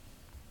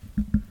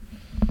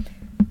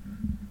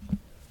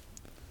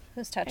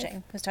Who's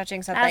touching? Who's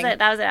touching something?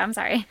 That was it. I'm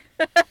sorry.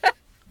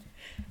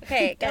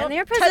 Okay, get in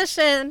your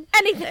position.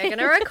 Anything. They're going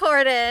to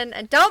record in.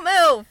 And don't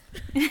move.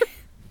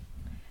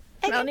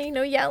 Melanie,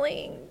 no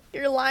yelling.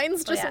 Your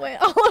lines just yeah.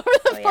 went all over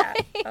the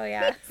place. Oh,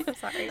 yeah.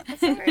 Sorry.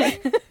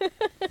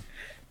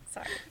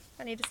 Sorry.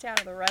 I need to stay out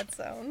of the red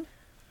zone.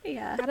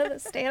 Yeah.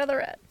 Stay out of the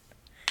red.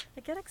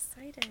 I get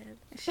excited.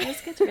 She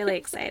just gets really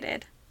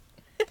excited.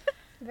 I'm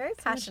very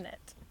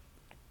passionate.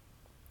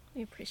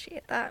 We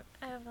appreciate that.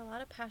 I have a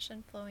lot of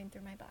passion flowing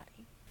through my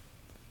body.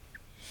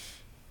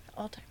 At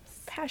all times.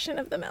 Passion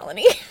of the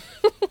Melanie.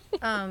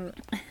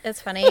 It's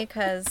funny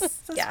because,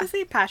 Supposed to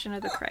say Passion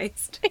of the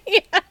Christ.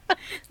 The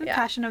Yeah.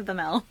 Passion of the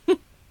Mel.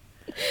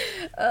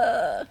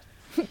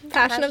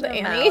 Passion of the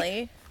Annie.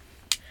 Mally.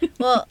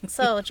 Well,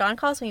 so John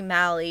calls me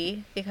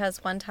Mally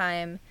because one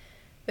time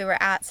we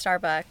were at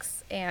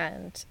Starbucks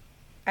and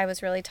I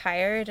was really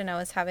tired and I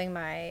was having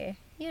my,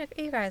 you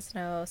guys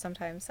know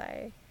sometimes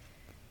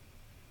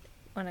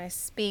when I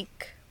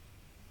speak,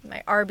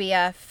 my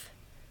RBF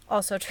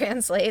also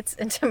translates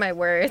into my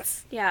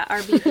words. Yeah,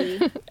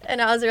 RBD.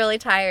 And I was really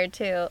tired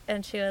too.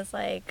 And she was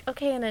like,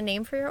 okay, and a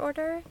name for your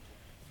order?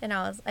 And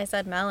I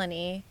said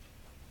Melanie.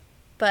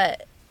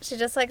 But she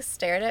just like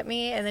stared at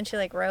me and then she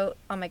like wrote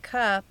on my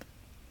cup.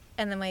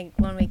 And then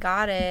when we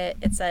got it,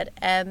 it said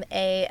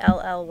Mally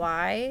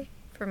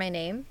for my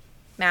name,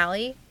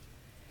 Mally.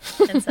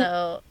 And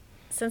so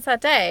since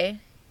that day,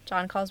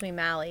 John calls me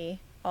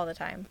Mally all the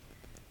time.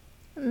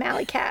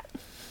 Mally Cat.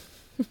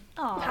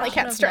 Aw. Mally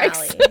Cat Of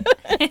strikes.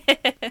 Mally.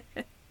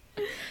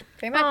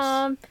 Pretty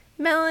much.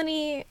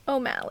 Melanie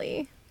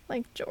O'Malley.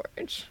 Like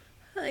George.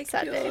 Like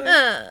Sad day.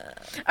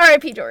 George.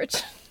 R.I.P. George.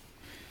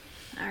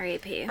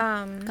 R.I.P.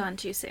 Um, Gone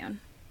too soon.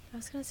 I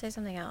was going to say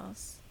something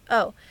else.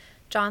 Oh,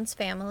 John's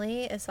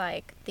family is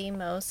like the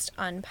most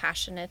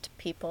unpassionate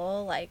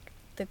people. Like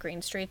the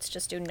Green Streets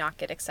just do not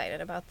get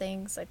excited about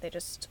things. Like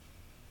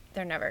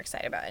they're never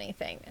excited about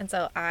anything. And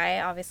so I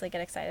obviously get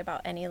excited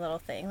about any little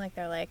thing. Like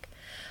they're like,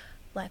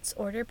 let's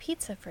order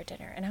pizza for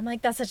dinner. And I'm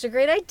like, that's such a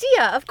great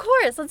idea. Of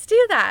course, let's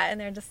do that.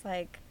 And they're just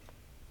like,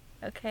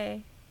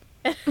 okay.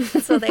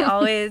 So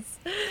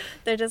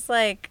they're just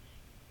like,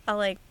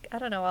 I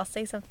don't know, I'll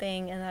say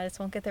something and I just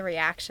won't get the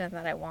reaction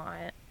that I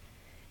want.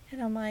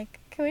 And I'm like,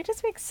 can we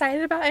just be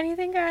excited about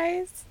anything,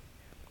 guys?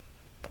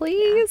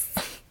 Please.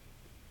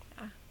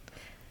 Yeah.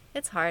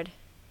 It's hard.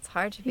 It's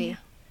hard to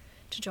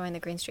join the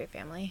Green Street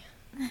family.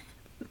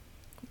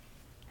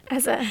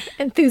 As an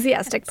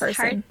enthusiastic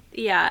person. Hard,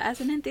 yeah, as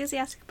an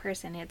enthusiastic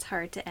person, it's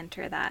hard to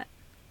enter that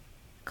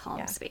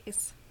calm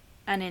space.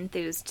 An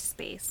enthused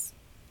space.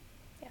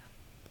 Yeah.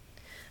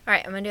 All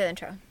right, I'm going to do the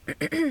intro.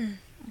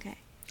 Okay.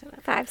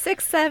 5,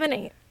 6, 7,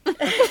 8. Damn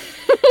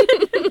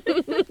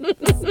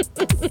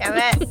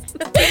it.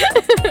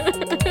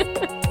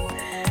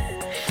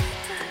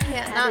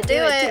 Can't not do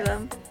it. to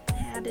him.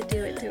 Had to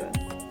do it to him.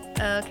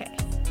 Okay.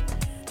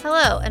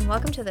 Hello, and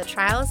welcome to the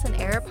Trials and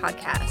Error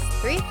Podcast.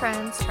 3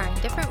 friends trying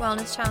different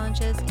wellness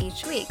challenges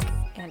each week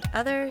and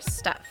other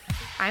stuff.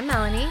 I'm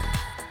Melanie.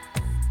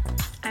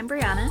 I'm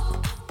Brianna.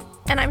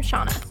 And I'm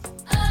Shauna.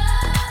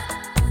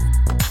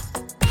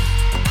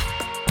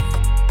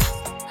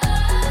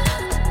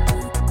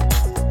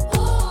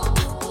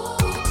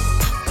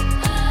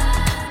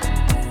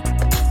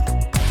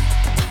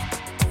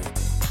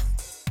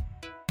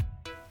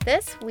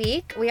 This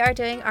week, we are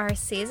doing our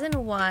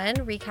Season 1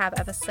 recap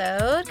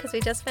episode because we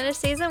just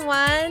finished Season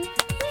 1.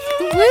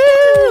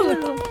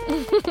 Woo!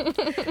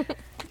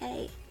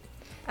 Hey.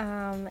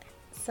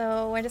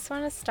 So I just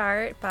want to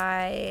start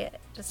by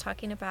just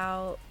talking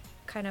about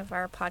kind of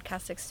our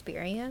podcast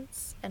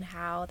experience and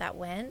how that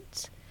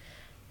went,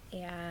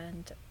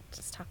 and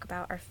just talk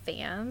about our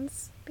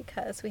fans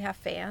because we have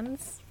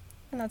fans,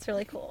 and that's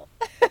really cool.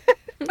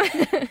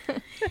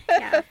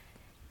 Yeah.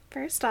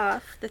 First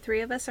off, the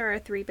 3 of us are our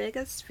 3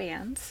 biggest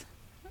fans.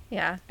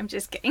 Yeah. I'm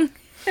just kidding.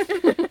 But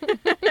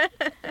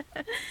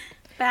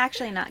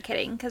actually not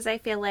kidding, because I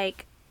feel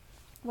like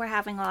we're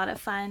having a lot of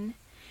fun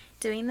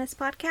doing this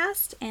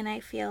podcast, and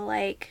I feel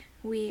like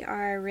we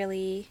are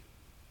really,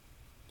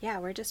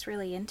 we're just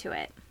really into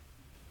it.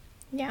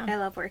 Yeah. I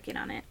love working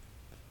on it.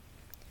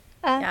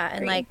 Yeah,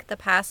 and like the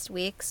past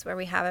weeks where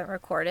we haven't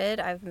recorded,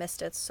 I've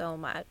missed it so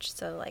much.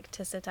 So like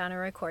to sit down and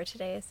record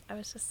today, I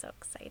was just so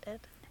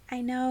excited. I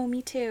know,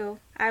 me too.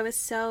 I was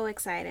so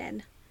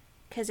excited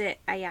because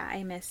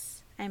I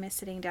miss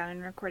sitting down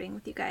and recording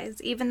with you guys.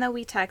 Even though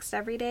we text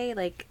every day,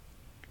 like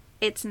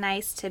it's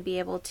nice to be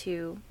able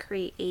to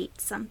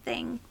create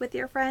something with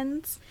your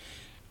friends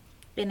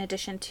in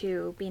addition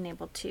to being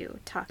able to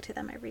talk to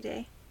them every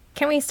day.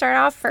 Can we start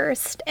off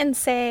first and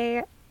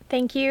say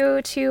thank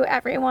you to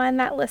everyone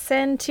that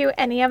listened to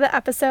any of the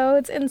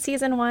episodes in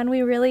Season 1.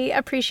 We really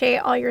appreciate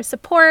all your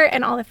support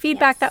and all the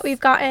feedback that we've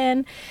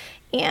gotten,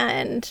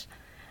 and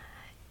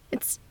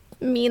it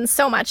means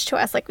so much to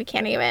us. Like, we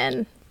can't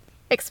even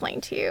explain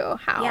to you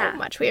how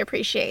much we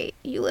appreciate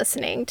you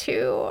listening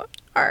to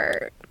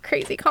our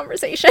crazy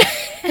conversations.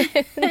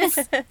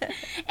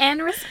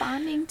 And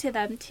responding to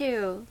them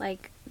too.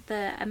 Like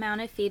the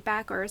amount of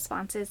feedback or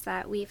responses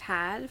that we've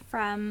had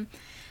from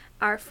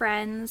our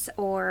friends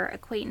or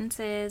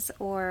acquaintances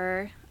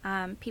or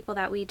people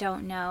that we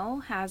don't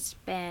know has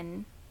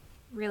been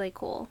really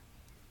cool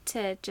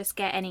to just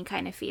get any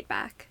kind of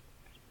feedback.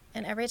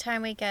 And every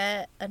time we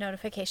get a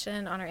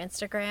notification on our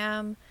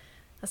Instagram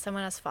that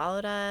someone has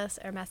followed us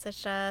or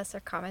messaged us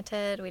or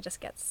commented, we just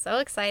get so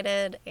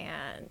excited,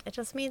 and it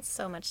just means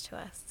so much to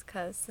us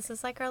because this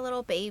is like our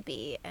little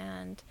baby,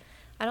 and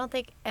I don't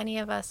think any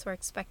of us were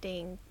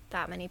expecting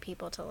that many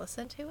people to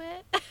listen to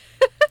it.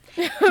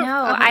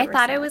 No, I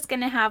thought it was going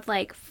to have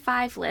like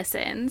 5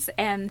 listens,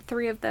 and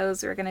 3 of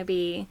those were going to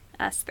be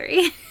us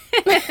 3.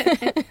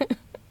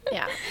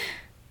 Yeah.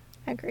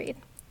 Agreed.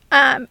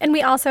 And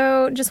we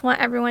also just want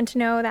everyone to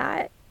know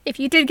that if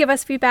you did give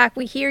us feedback,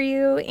 we hear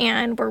you,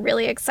 and we're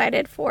really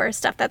excited for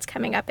stuff that's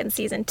coming up in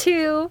season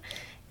 2,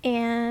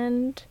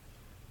 and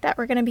that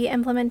we're going to be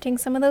implementing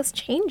some of those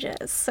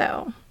changes.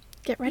 So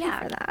get ready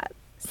for that.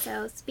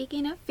 So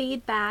speaking of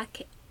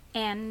feedback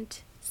and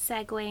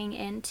segueing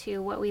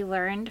into what we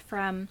learned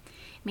from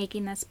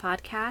making this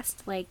podcast,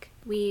 like,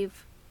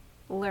 we've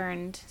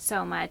learned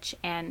so much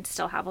and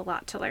still have a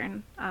lot to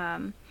learn.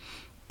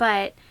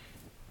 But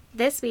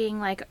this being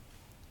like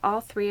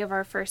all 3 of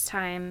our first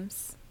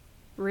times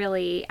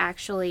really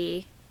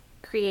actually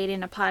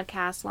creating a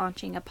podcast,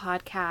 launching a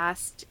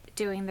podcast,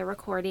 doing the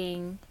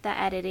recording, the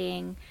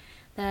editing,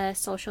 the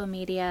social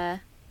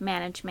media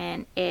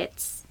management, it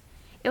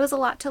was a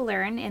lot to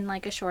learn in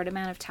like a short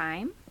amount of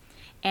time.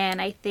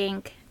 And I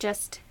think,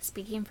 just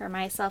speaking for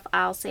myself,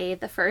 I'll say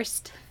the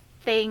first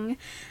thing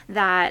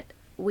that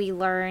we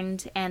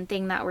learned and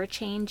thing that we're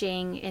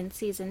changing in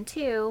season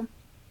 2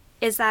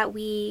 is that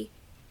we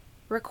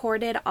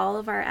recorded all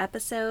of our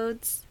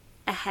episodes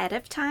ahead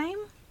of time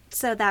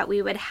so that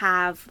we would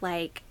have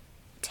like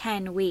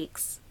 10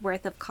 weeks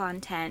worth of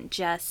content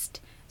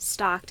just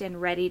stocked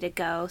and ready to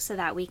go so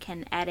that we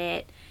can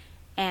edit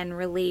and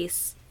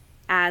release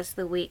as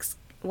the weeks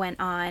went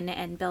on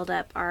and build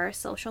up our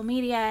social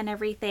media and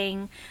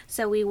everything.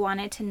 So we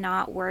wanted to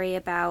not worry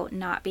about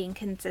not being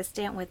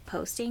consistent with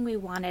posting. We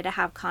wanted to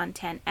have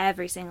content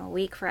every single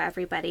week for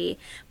everybody.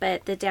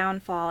 But the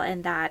downfall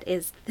in that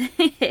is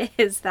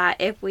is that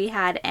if we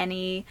had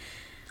any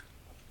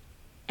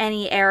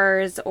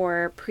errors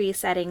or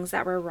pre-settings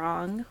that were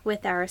wrong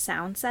with our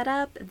sound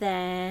setup,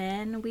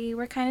 then we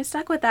were kind of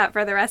stuck with that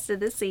for the rest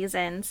of the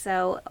season.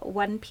 So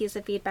one piece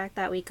of feedback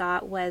that we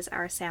got was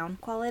our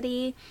sound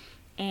quality,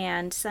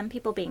 and some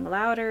people being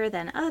louder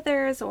than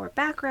others, or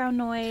background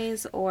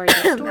noise, or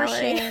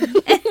distortion.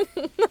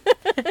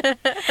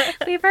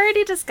 We've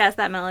already discussed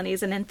that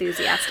Melanie's an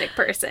enthusiastic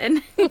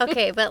person.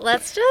 Okay, but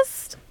let's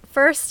just,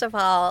 first of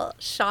all,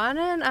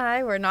 Shauna and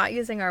I were not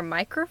using our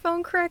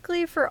microphone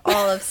correctly for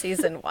all of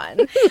season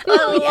 1.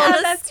 Oh,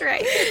 yeah, that's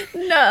right.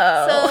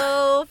 No.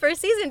 So for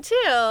season 2,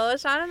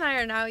 Shauna and I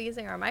are now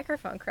using our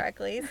microphone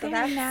correctly, so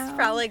that's now.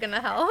 probably going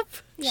to help.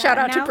 Yeah, Shout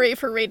out to now- Brie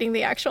for reading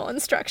the actual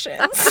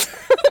instructions.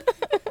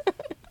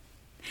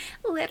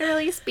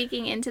 Literally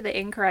speaking into the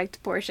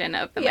incorrect portion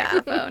of the Yeah,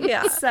 microphone.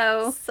 yeah.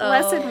 So So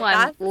lesson 1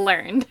 that's-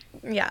 learned.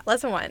 Yeah,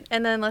 lesson 1.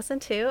 And then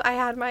lesson 2, I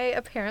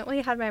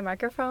apparently had my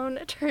microphone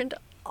turned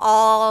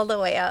all the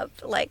way up,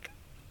 like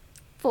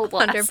Full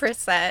blast.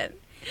 100%.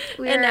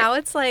 We're- And now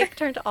it's like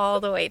turned all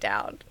the way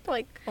down.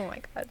 Like, oh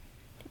my God.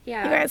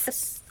 Yeah. You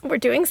guys, we're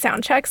doing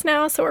sound checks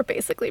now, so we're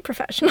basically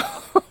professional.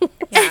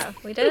 Yeah,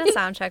 we did a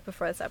sound check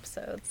before this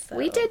episode. So.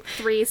 We did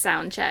 3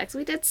 sound checks.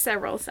 We did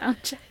several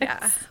sound checks.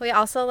 Yeah. We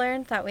also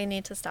learned that we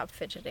need to stop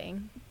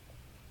fidgeting.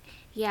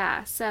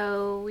 Yeah,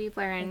 so we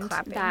learned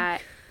clapping.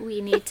 that we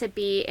need to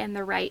be in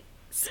the right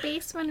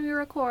space when we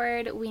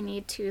record. We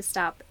need to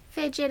stop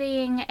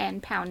fidgeting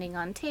and pounding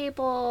on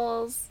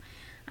tables.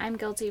 I'm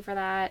guilty for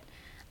that.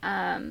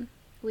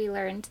 We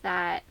learned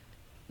that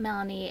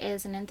Melanie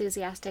is an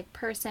enthusiastic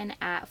person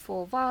at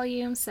full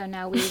volume, so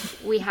now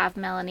we have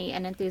Melanie,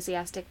 an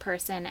enthusiastic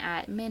person,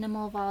 at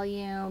minimal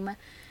volume.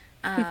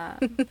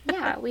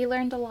 Yeah, we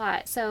learned a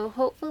lot. So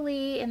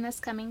hopefully in this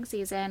coming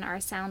season,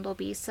 our sound will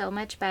be so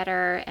much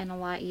better and a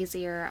lot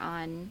easier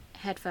on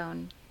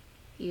headphone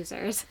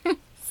users.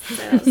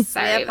 So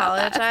sorry We about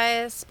that.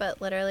 apologize,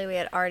 but literally we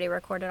had already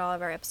recorded all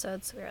of our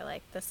episodes. So we were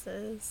like, this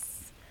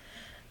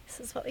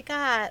is what we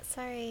got.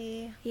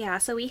 Sorry. Yeah,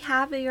 so we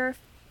have your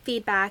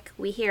feedback,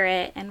 we hear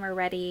it, and we're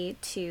ready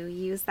to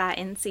use that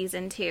in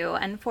season 2.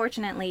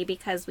 Unfortunately,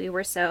 because we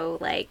were so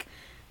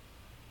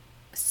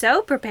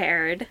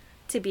prepared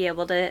to be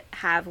able to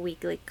have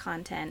weekly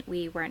content,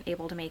 we weren't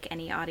able to make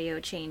any audio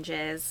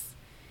changes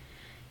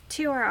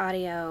to our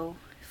audio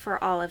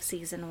for all of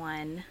season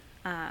 1.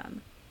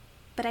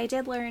 But I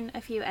did learn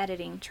a few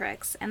editing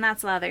tricks, and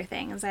that's the other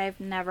thing, is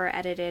I've never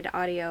edited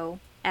audio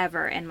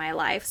ever in my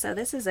life. So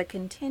this is a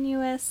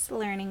continuous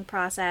learning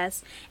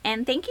process.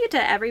 And thank you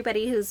to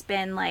everybody who's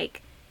been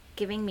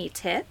giving me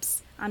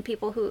tips on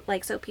people who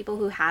people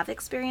who have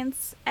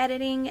experience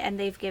editing, and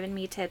they've given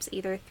me tips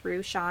either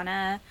through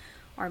Shauna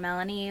or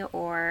Melanie,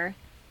 or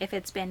if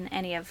it's been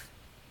any of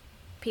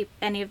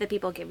any of the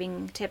people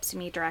giving tips to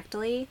me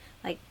directly,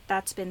 like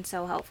that's been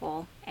so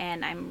helpful,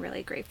 and I'm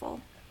really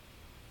grateful.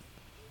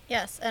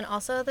 Yes, and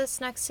also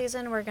this next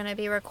season we're going to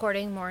be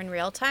recording more in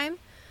real time.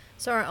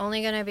 So we're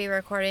only going to be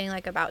recording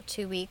like about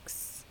 2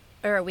 weeks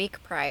or a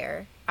week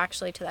prior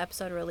actually to the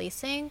episode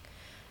releasing.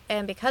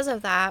 And because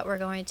of that, we're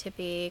going to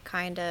be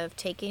kind of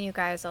taking you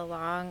guys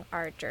along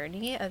our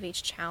journey of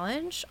each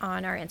challenge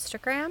on our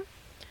Instagram.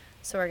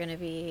 So we're going to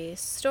be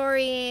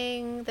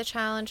storying the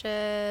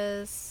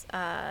challenges,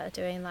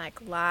 doing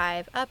like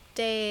live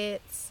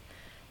updates.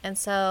 And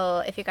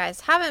so if you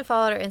guys haven't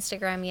followed our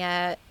Instagram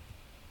yet,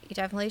 you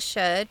definitely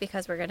should,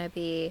 because we're going to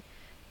be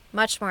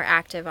much more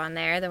active on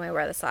there than we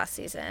were this last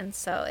season.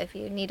 So if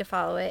you need to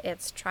follow it,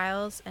 it's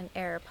Trials and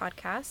Error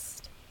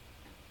Podcast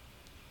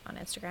on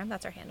Instagram.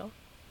 That's our handle.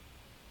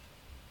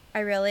 I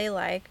really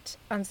liked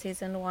on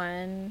season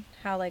 1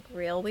 how like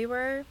real we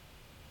were.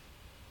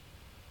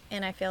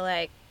 And I feel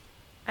like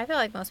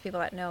most people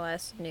that know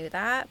us knew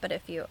that, but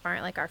if you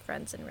aren't like our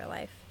friends in real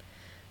life,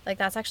 like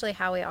that's actually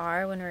how we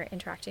are when we're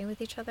interacting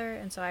with each other.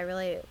 And so I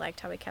really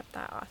liked how we kept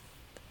that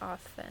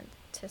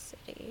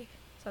authenticity.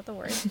 Is that the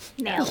word?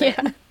 Nailed it.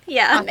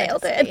 Yeah,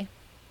 nailed it.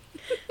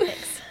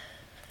 Thanks.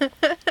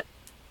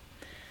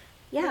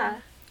 Yeah,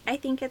 I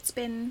think it's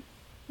been,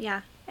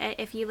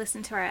 if you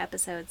listen to our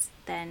episodes,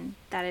 then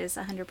that is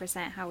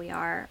 100% how we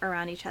are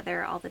around each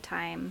other all the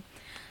time.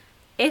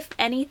 If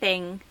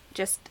anything,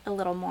 just a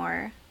little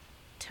more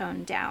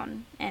toned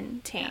down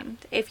and tamed.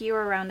 If you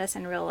were around us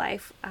in real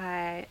life,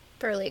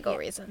 For legal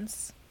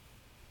reasons.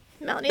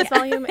 Melanie's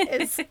volume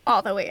is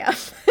all the way up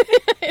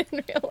in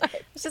real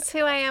life. It's just who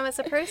I am as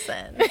a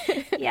person.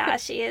 yeah,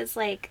 she is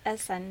like a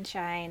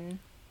sunshine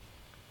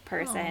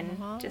person,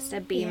 Aww, just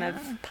a beam of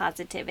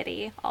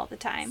positivity all the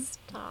time.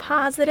 Stop,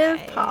 Positive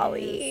guys.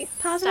 Polly.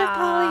 Positive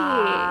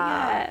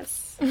Polly,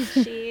 yes.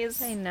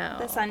 She's I know.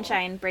 the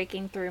sunshine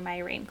breaking through my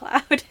rain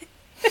cloud.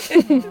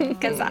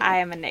 Because I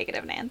am a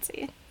negative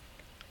Nancy.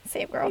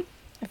 Same girl.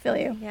 I feel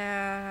you.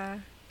 Yeah.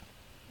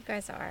 You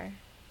guys are.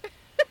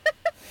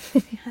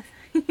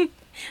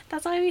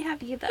 That's why we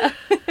have you, though.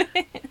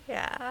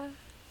 Yeah.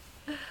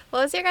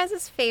 What was your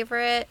guys'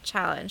 favorite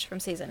challenge from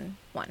season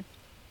 1?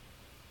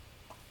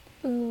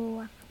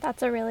 Ooh,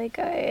 that's a really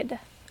good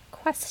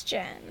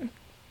question.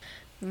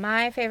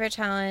 My favorite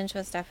challenge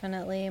was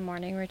definitely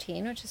morning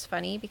routine, which is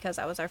funny because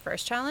that was our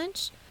first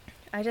challenge.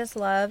 I just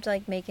loved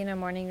like making a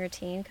morning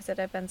routine because it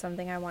had been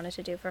something I wanted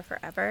to do for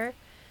forever.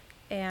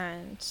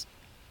 And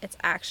it's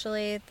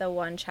actually the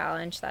one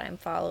challenge that I'm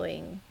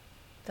following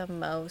the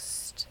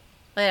most.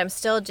 Like I'm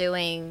still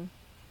doing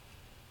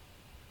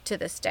to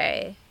this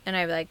day, and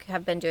I like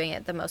have been doing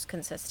it the most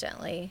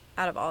consistently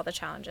out of all the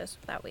challenges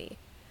that we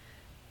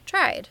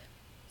tried.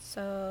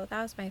 So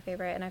that was my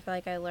favorite, and I feel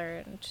like I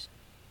learned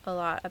a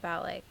lot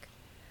about like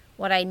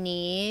what I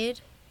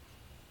need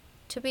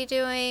to be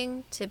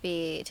doing to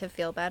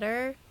feel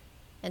better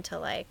and to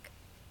like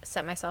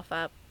set myself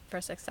up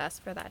for success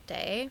for that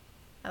day.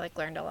 I like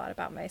learned a lot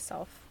about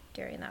myself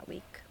during that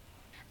week.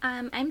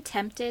 I'm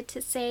tempted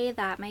to say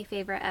that my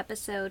favorite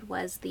episode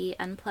was the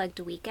Unplugged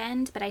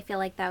weekend, but I feel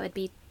like that would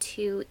be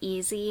too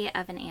easy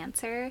of an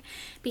answer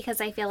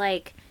because I feel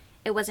like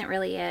it wasn't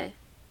really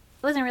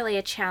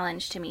a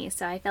challenge to me.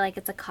 So I feel like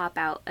it's a cop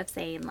out of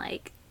saying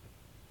like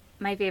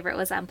my favorite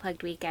was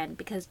Unplugged weekend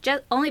because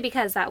only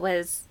because that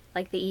was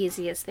like the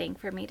easiest thing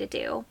for me to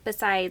do.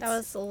 Besides, that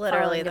was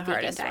literally the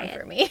hardest one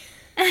for me.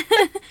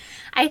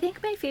 I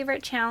think my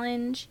favorite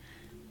challenge,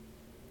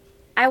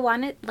 I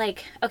wanted,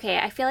 like, okay,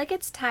 I feel like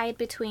it's tied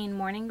between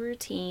morning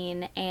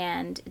routine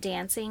and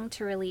dancing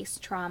to release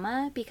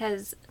trauma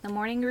because the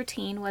morning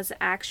routine was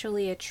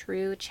actually a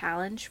true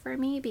challenge for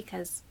me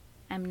because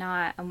I'm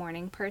not a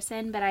morning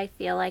person, but I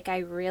feel like I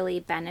really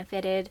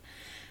benefited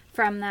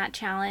from that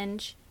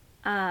challenge.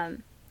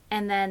 And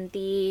then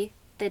the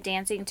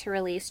dancing to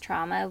release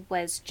trauma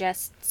was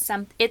just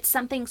it's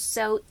something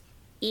so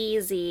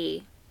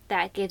easy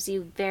that gives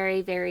you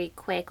very, very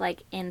quick,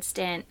 like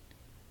instant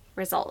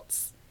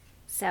results.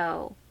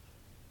 So,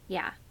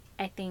 yeah,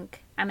 I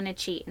think I'm going to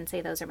cheat and say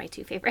those are my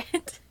two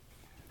favorite.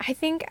 I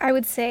think I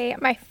would say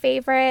my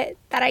favorite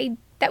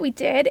that we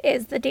did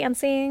is the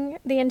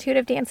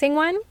intuitive dancing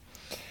one,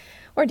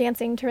 or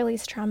dancing to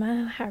release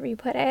trauma, however you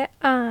put it.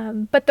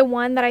 But the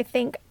one that I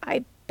think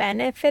I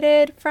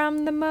benefited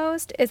from the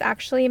most is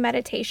actually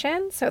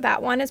meditation. So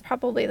that one is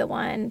probably the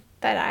one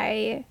that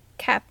I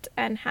kept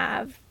and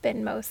have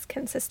been most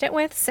consistent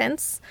with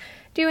since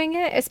doing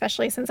it,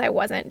 especially since I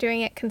wasn't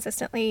doing it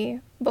consistently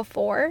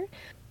before.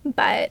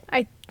 But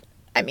I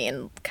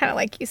mean, kind of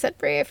like you said,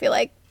 Brie, I feel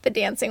like the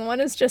dancing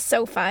one is just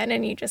so fun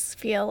and you just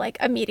feel like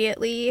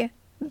immediately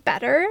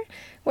better,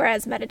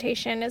 whereas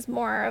meditation is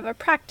more of a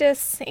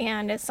practice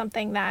and is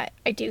something that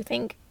I do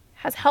think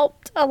has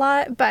helped a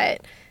lot,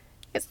 but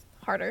it's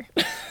harder.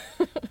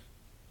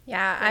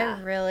 Yeah,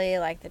 I really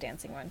like the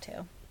dancing one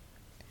too.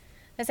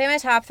 I'd say my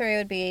top 3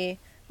 would be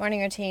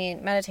morning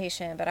routine,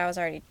 meditation, but I was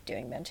already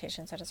doing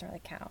meditation, so it doesn't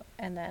really count.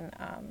 And then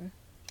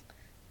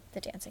the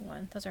dancing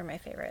one. Those are my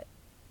favorite,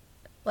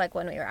 like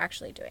when we were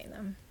actually doing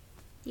them.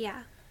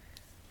 Yeah.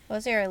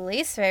 What's your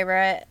least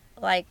favorite?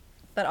 Like,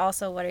 but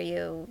also what are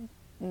you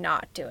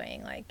not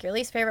doing? Like your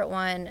least favorite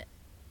one,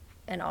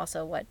 and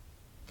also what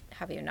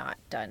have you not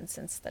done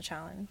since the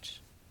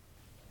challenge?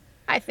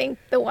 I think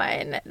the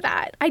one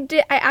that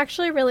I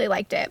actually really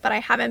liked it, but I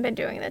haven't been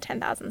doing the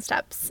 10,000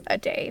 steps a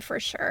day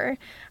for sure.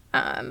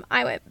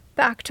 I went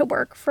back to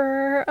work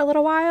for a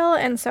little while,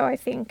 and so I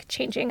think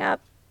changing up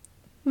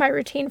my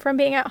routine from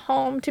being at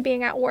home to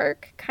being at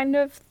work kind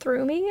of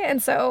threw me,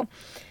 and so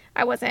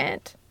I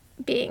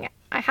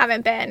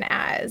haven't been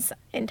as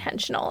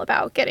intentional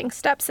about getting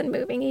steps and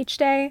moving each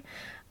day.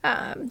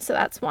 So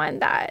that's one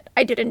that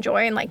I did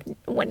enjoy. And like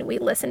when we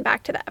listen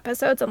back to the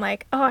episodes, I'm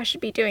like, oh, I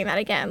should be doing that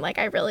again. Like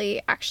I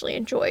really actually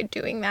enjoyed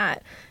doing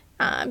that.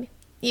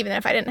 Even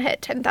if I didn't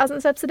hit 10,000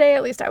 steps a day,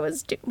 at least I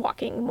was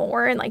walking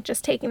more, and like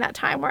just taking that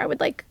time where I would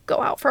like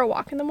go out for a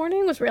walk in the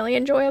morning was really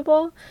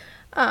enjoyable.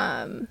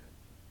 So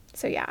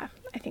yeah,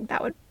 I think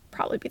that would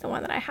probably be the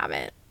one that I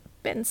haven't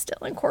been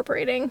still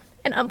incorporating.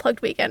 An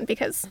unplugged weekend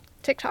because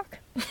TikTok.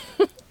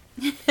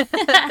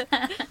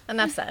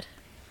 Enough said.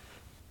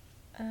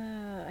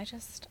 I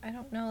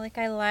don't know. Like,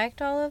 I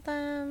liked all of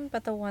them,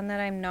 but the one that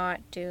I'm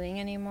not doing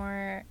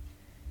anymore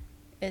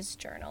is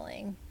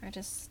journaling.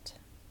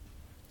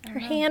 Her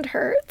hand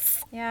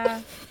hurts.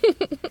 Yeah.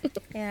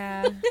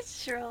 Yeah.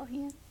 Shrill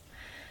hand.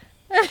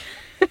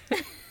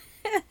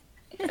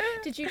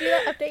 Did you do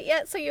that update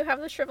yet? So you have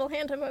the shrivel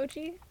hand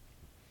emoji?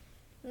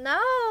 No.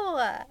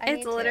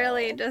 It's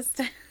literally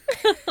just.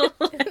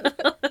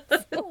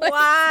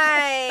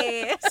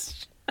 Why?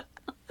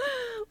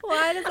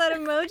 Why does that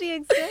emoji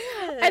exist?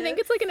 I think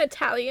it's like an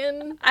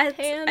Italian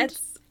hand.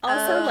 It's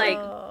also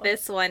like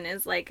this one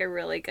is like a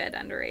really good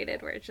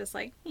underrated where it's just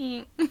like.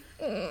 Yes.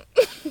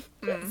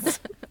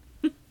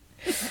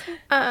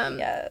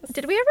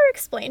 Did we ever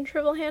explain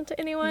shrivel hand to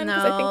anyone?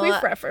 Because I think No.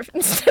 we've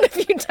referenced it a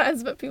few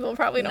times, but people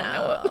probably don't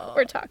know what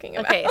we're talking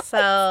about. Okay,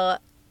 so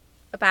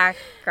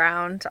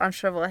background on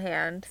shrivel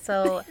hand.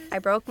 So I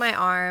broke my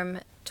arm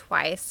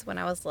twice when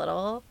I was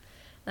little.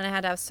 Then I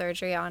had to have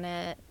surgery on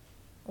it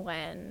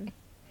when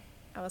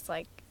I was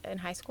like in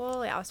high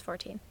school. Yeah, I was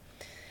 14.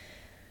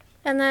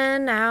 And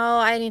then now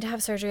I need to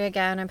have surgery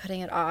again. I'm putting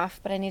it off,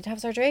 but I need to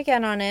have surgery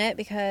again on it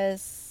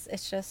because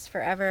it's just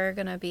forever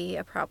gonna be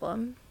a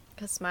problem.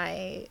 Because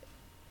my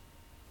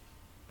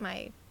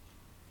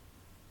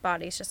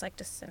body's just like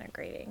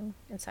disintegrating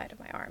inside of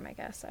my arm, I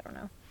guess. I don't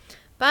know.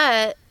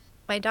 But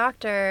my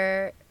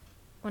doctor,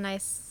 when I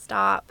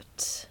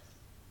stopped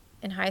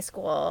in high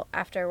school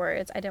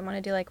afterwards, I didn't want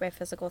to do like my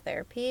physical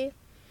therapy.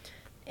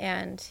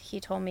 And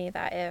he told me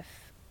that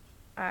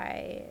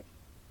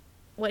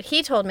what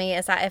he told me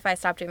is that if I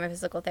stopped doing my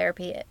physical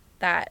therapy,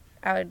 that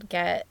I would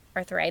get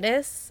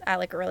arthritis at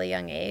like a really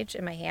young age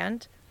in my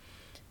hand.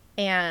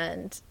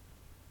 And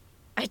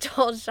I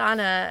told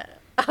Shauna,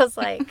 I was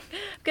like, I'm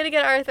going to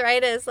get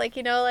arthritis. Like,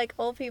 you know, like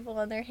old people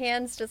and their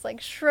hands just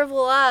like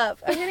shrivel up.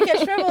 I'm going to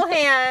get shrivel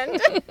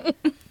hand.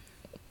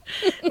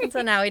 And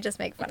so now we just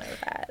make fun of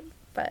that.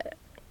 But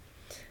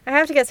I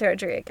have to get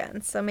surgery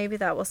again. So maybe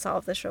that will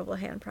solve the shrivel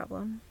hand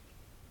problem.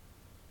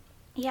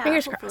 Yeah,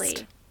 Fingers hopefully.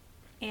 crossed.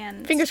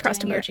 And Fingers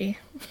crossed doing emoji.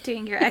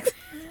 Doing your ex.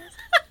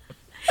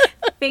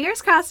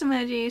 Fingers crossed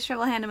emoji,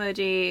 shrivel hand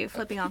emoji,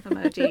 flipping off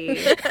emoji,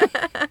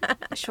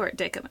 short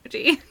dick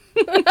emoji.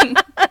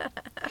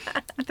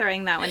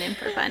 Throwing that one in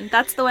for fun.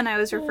 That's the one I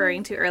was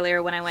referring to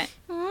earlier when I went.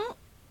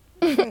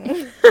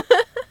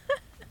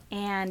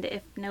 And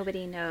if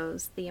nobody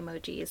knows the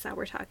emojis that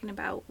we're talking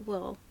about,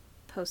 we'll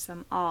post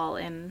them all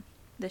in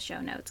the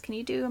show notes. Can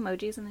you do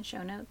emojis in the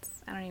show notes?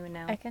 I don't even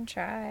know. I can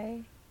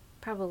try.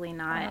 Probably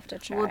not. I'll have to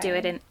try. We'll do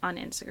it on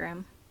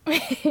Instagram.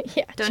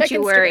 Yeah, Don't check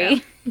you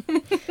worry.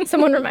 Instagram.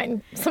 Someone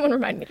remind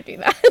me to do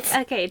that.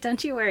 Okay,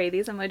 don't you worry.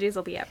 These emojis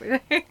will be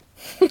everywhere.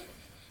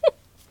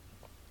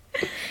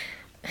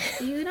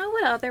 You know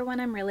what other one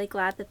I'm really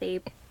glad that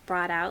they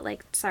brought out?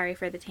 Like, sorry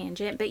for the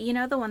tangent, but you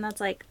know the one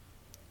that's like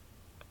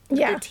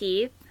Yeah. the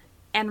teeth?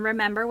 And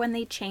remember when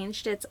they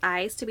changed its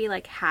eyes to be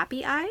like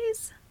happy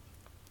eyes?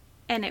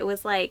 And it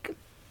was like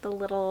the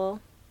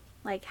little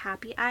like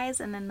happy eyes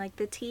and then like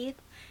the teeth?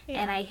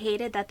 Yeah. And I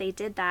hated that they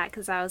did that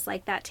because I was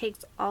like, that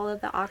takes all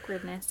of the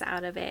awkwardness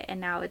out of it,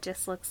 and now it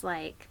just looks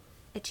like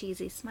a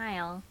cheesy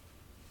smile.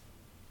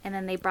 And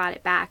then they brought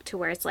it back to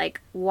where it's like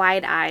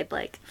wide-eyed,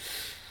 like,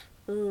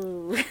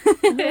 ooh.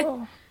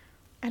 Oh.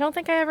 I don't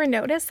think I ever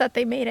noticed that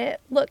they made it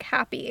look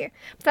happy.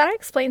 But that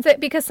explains it,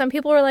 because some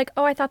people were like,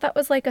 oh, I thought that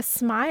was like a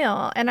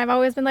smile. And I've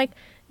always been like,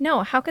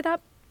 no, how could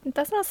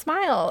that's not a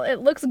smile. It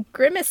looks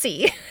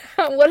grimacy.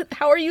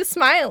 How are you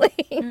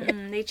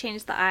smiling? They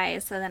changed the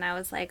eyes, so then I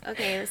was like,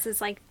 okay, this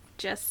is like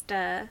just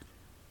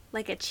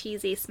like a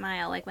cheesy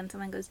smile, like when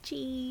someone goes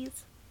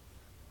cheese.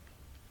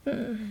 I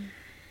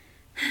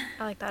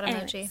like that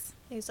emoji. Anyways.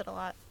 I use it a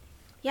lot.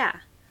 Yeah,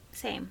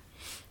 same.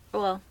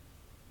 Well,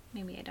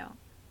 maybe I don't.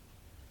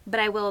 But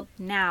I will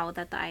now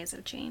that the eyes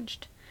have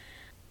changed.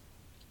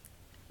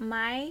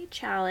 My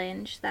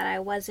challenge that I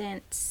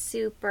wasn't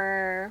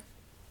super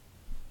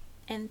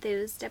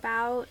enthused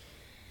about,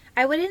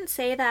 I wouldn't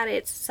say that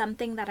it's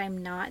something that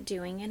I'm not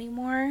doing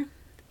anymore.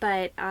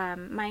 But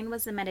mine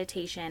was the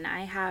meditation.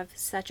 I have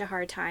such a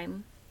hard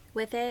time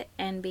with it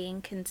and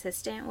being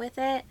consistent with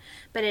it,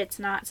 but it's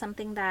not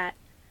something that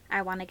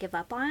I want to give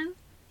up on.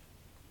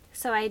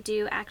 So I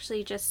do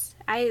actually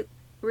I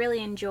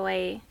really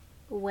enjoy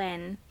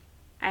when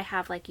I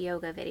have like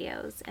yoga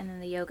videos, and then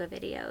the yoga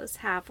videos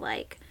have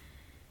like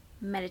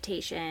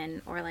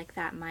meditation or like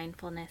that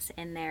mindfulness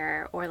in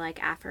there, or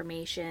like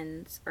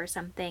affirmations or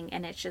something,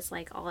 and it's just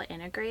like all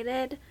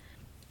integrated.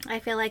 I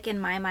feel like in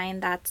my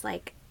mind that's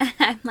like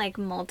I'm like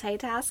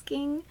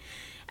multitasking.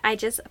 I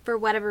just, for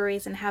whatever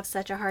reason, have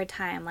such a hard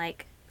time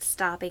like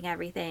stopping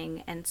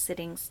everything and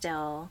sitting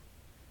still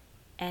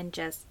and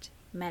just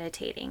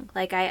meditating.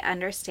 Like, I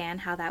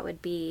understand how that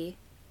would be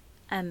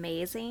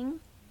amazing,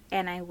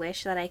 and I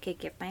wish that I could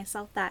give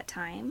myself that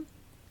time.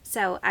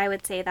 So I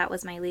would say that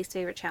was my least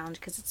favorite challenge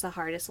because it's the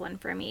hardest one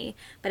for me,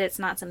 but it's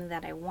not something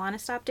that I want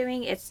to stop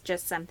doing. It's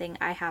just something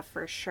I have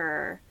for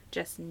sure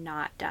just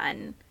not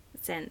done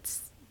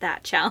since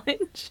that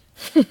challenge.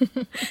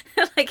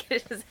 Like,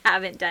 I just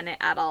haven't done it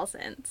at all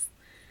since.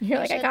 You're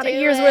like, I got a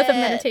year's worth of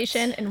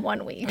meditation in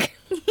 1 week.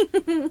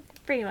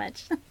 Pretty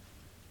much.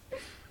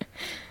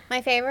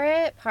 My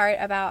favorite part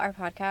about our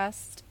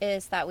podcast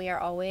is that we are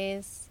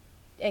always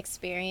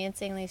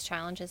experiencing these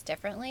challenges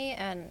differently,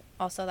 and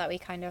also that we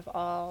kind of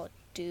all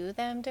do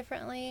them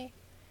differently.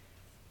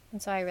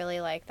 And so I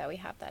really like that we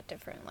have that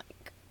different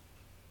like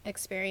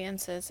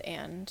experiences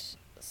and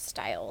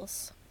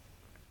styles.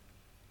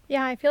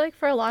 Yeah, I feel like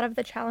for a lot of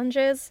the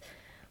challenges,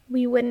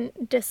 we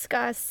wouldn't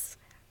discuss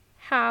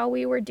how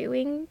we were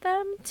doing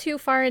them too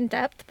far in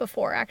depth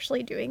before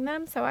actually doing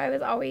them. So I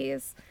was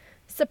always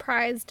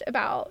surprised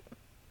about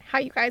how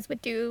you guys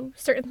would do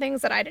certain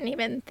things that I didn't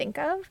even think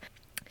of.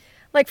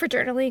 Like for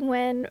journaling,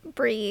 when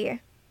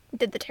Brie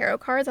did the tarot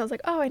cards, I was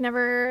like, oh, I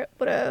never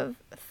would have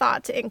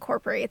thought to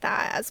incorporate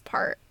that as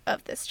part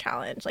of this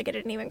challenge. Like, it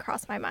didn't even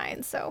cross my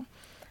mind. So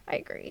I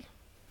agree.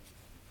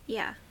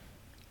 Yeah.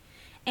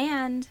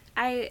 And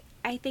I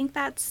think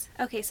that's,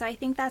 okay, so I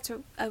think that's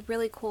a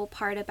really cool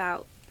part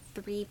about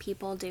 3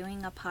 people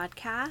doing a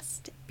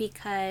podcast,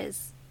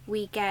 because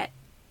we get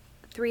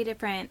 3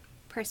 different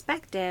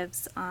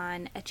perspectives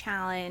on a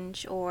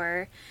challenge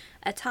or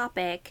a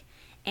topic.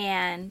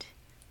 And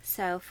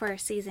so for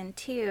season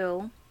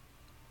 2,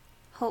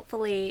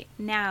 hopefully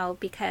now,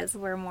 because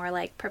we're more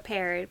like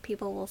prepared,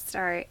 people will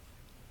start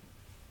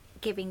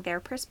giving their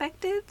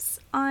perspectives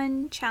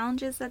on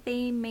challenges that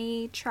they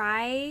may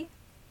try.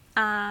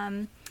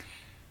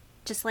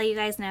 Just to let you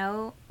guys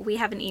know, we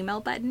have an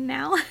email button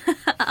now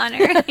on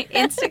our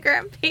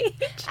Instagram page.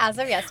 As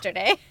of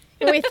yesterday.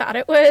 We thought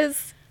it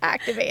was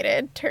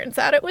activated. Turns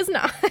out it was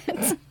not.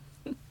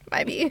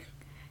 Maybe.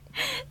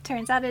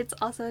 Turns out it's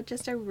also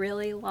just a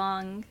really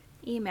long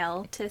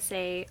email to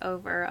say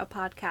over a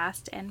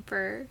podcast, and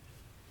for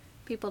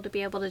people to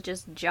be able to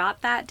just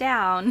jot that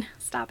down,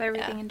 stop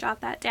everything and jot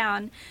that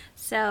down.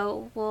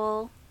 So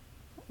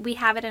we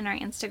have it in our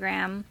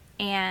Instagram,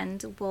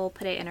 and we'll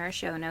put it in our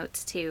show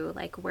notes too,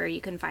 like where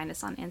you can find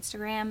us on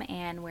Instagram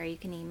and where you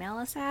can email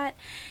us at.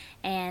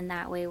 And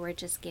that way we're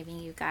just giving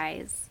you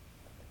guys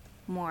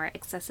more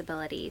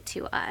accessibility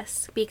to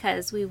us,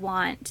 because we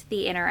want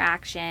the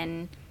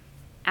interaction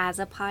as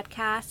a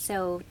podcast.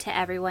 So to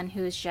everyone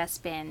who's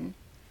just been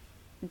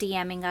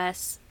DMing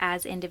us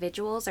as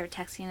individuals or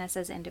texting us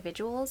as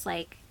individuals,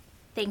 like,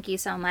 thank you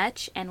so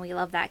much, and we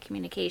love that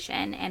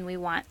communication, and we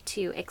want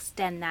to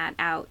extend that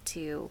out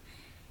to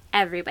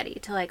everybody,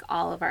 to like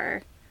all of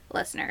our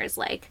listeners.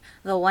 Like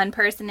the one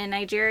person in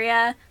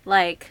Nigeria,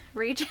 like,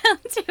 reach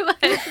out to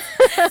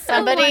us.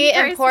 Somebody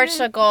in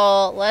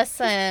Portugal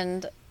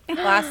listened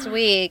last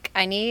week.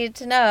 I need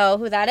to know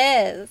who that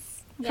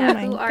is. Yeah,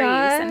 who are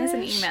you? Send us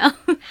an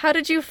email. How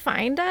did you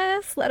find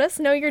us? Let us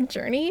know your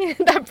journey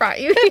that brought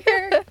you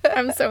here.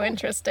 I'm so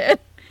interested.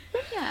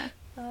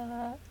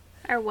 Yeah.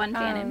 Our one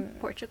fan in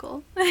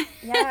Portugal.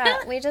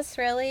 Yeah, we just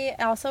really...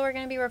 Also, we're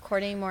going to be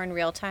recording more in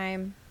real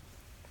time.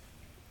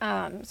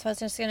 So it's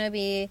just going to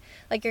be...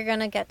 Like, you're going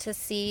to get to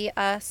see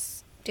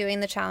us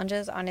doing the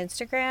challenges on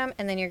Instagram,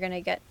 and then you're going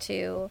to get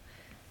to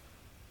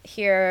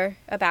hear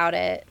about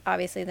it,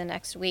 obviously, the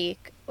next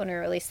week when we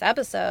release the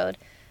episode.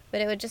 But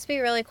it would just be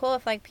really cool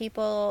if, like,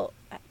 people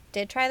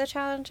did try the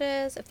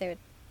challenges, if they would,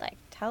 like,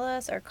 tell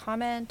us or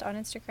comment on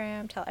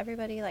Instagram, tell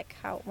everybody, like,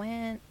 how it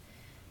went.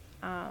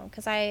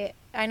 Because I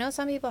know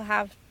some people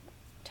have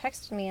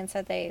texted me and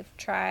said they've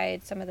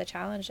tried some of the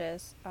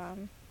challenges. I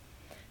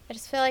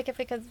just feel like if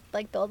we could,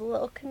 like, build a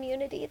little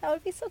community, that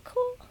would be so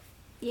cool.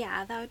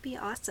 Yeah, that would be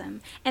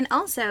awesome. And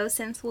also,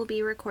 since we'll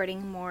be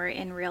recording more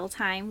in real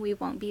time, we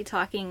won't be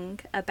talking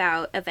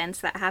about events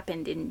that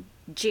happened in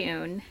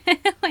June,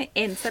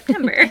 in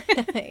September.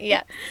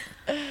 Yeah.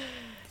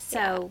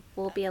 So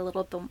we'll be a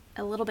little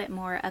bit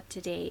more up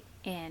to date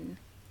in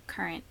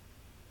current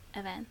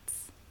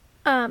events.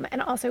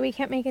 And also, we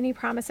can't make any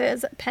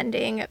promises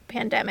pending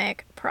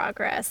pandemic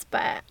progress,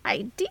 but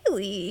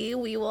ideally,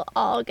 we will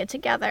all get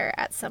together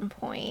at some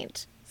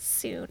point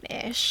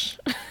soon-ish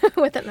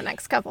within the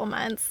next couple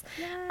months.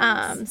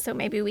 Yes. So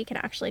maybe we can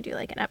actually do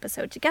like an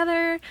episode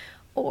together,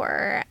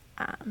 or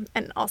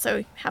and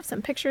also have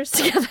some pictures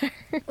together.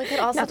 We could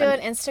also do an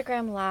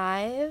Instagram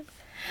Live.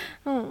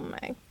 Oh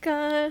my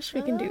gosh,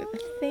 we can do the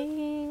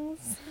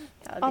things.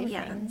 That would be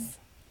fun.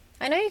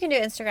 I know you can do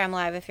Instagram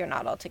Live if you're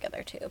not all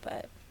together too,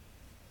 but...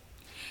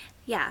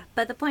 Yeah,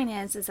 but the point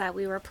is that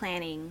we were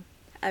planning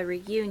a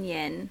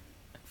reunion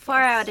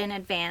far out in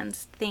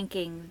advance,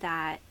 thinking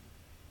that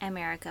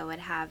America would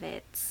have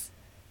its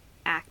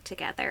act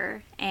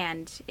together,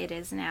 and it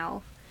is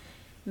now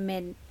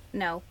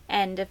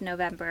end of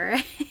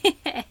November.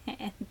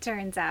 It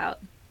turns out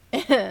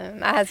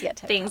as yet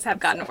things have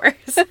gotten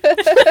worse.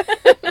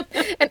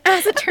 And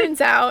as it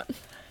turns out,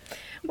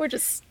 we're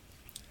just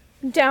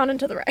down and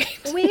to the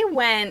right. We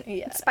went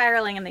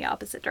spiraling in the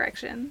opposite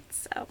direction,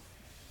 so.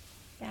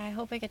 Yeah, I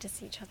hope we get to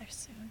see each other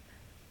soon.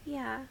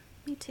 Yeah,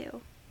 me too.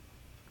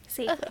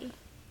 Safely.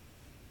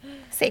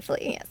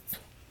 Safely, yes.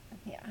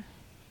 Yeah.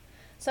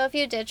 So if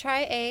you did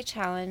try a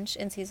challenge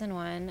in season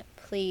 1,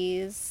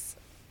 please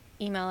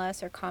email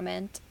us or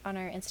comment on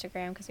our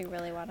Instagram because we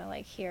really want to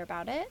hear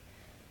about it.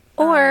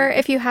 Or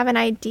if you have an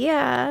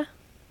idea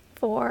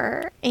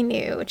for a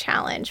new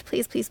challenge,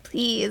 please, please,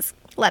 please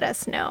let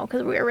us know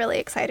because we're really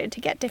excited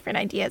to get different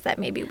ideas that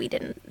maybe we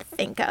didn't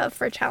think of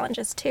for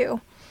challenges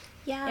too.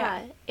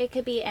 Yeah, it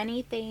could be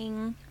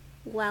anything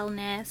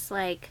wellness,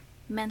 like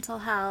mental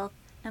health,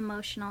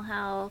 emotional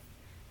health,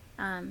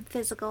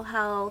 physical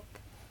health.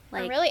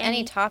 Like really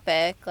any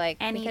topic. We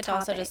could topic,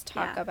 also just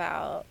talk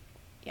about,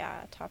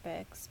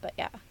 topics. But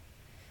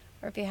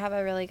or if you have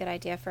a really good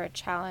idea for a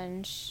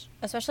challenge,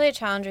 especially a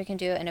challenge we can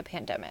do in a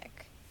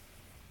pandemic,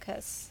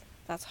 because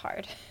that's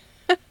hard.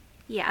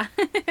 Yeah.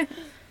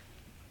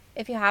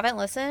 If you haven't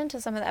listened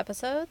to some of the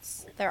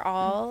episodes, they're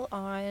all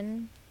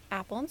on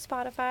Apple and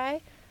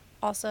Spotify.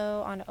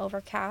 Also on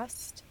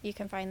Overcast, you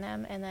can find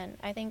them. And then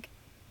I think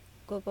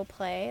Google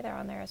Play, they're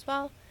on there as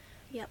well.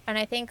 Yep. And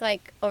I think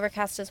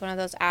Overcast is one of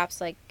those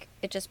apps,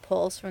 it just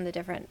pulls from the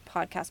different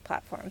podcast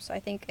platforms. So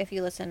I think if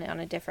you listen on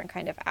a different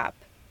kind of app,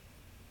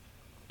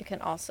 you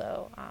can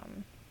also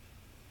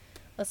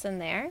listen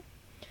there.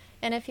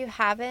 And if you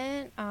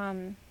haven't,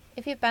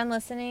 if you've been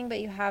listening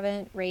but you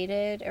haven't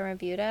rated or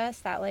reviewed us,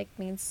 that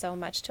means so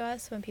much to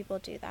us when people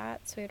do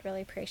that. So we'd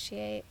really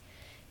appreciate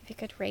if you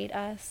could rate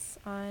us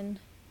on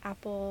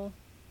Apple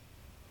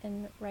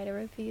and write a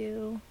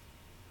review.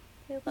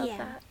 We love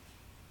that.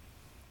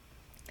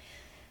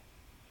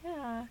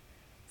 Yeah.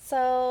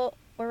 So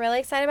we're really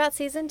excited about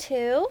season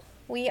 2.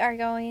 We are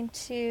going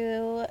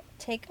to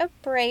take a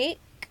break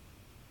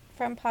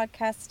from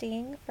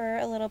podcasting for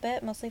a little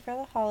bit, mostly for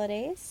the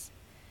holidays.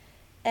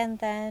 And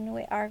then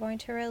we are going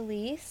to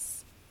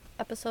release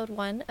episode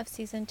 1 of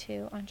season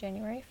 2 on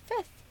January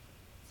 5th.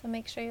 So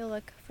make sure you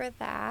look for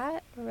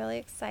that. We're really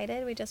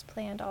excited. We just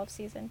planned all of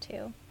season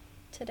 2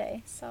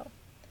 today. So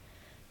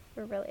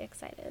we're really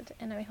excited.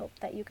 And I hope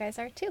that you guys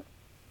are too.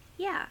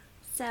 Yeah.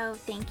 So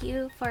thank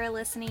you for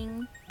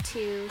listening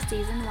to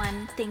season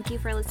 1. Thank you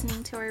for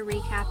listening to our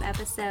recap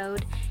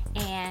episode.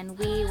 And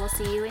we will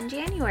see you in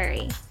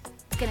January.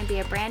 It's going to be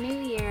a brand new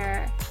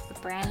year, a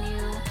brand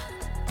new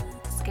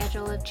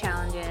schedule of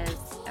challenges,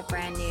 a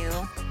brand new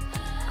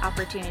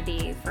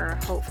opportunity for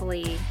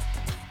hopefully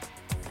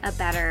a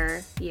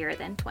better year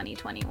than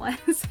 2020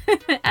 was.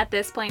 At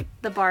this point,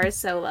 the bar is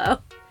so low.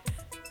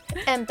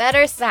 And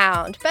better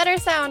sound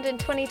in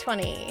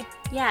 2020.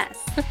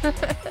 Yes.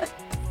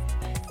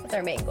 That's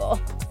our main goal.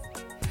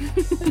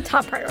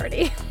 Top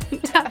priority.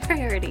 Top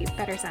priority,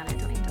 better sound in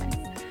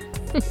 2020.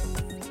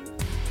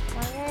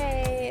 All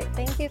right.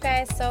 Thank you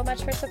guys so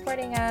much for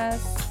supporting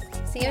us.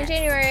 See you in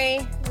January.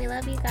 We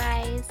love you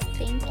guys.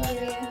 Thank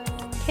you.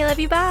 Okay, love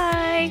you.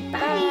 Bye.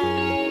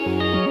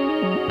 Bye.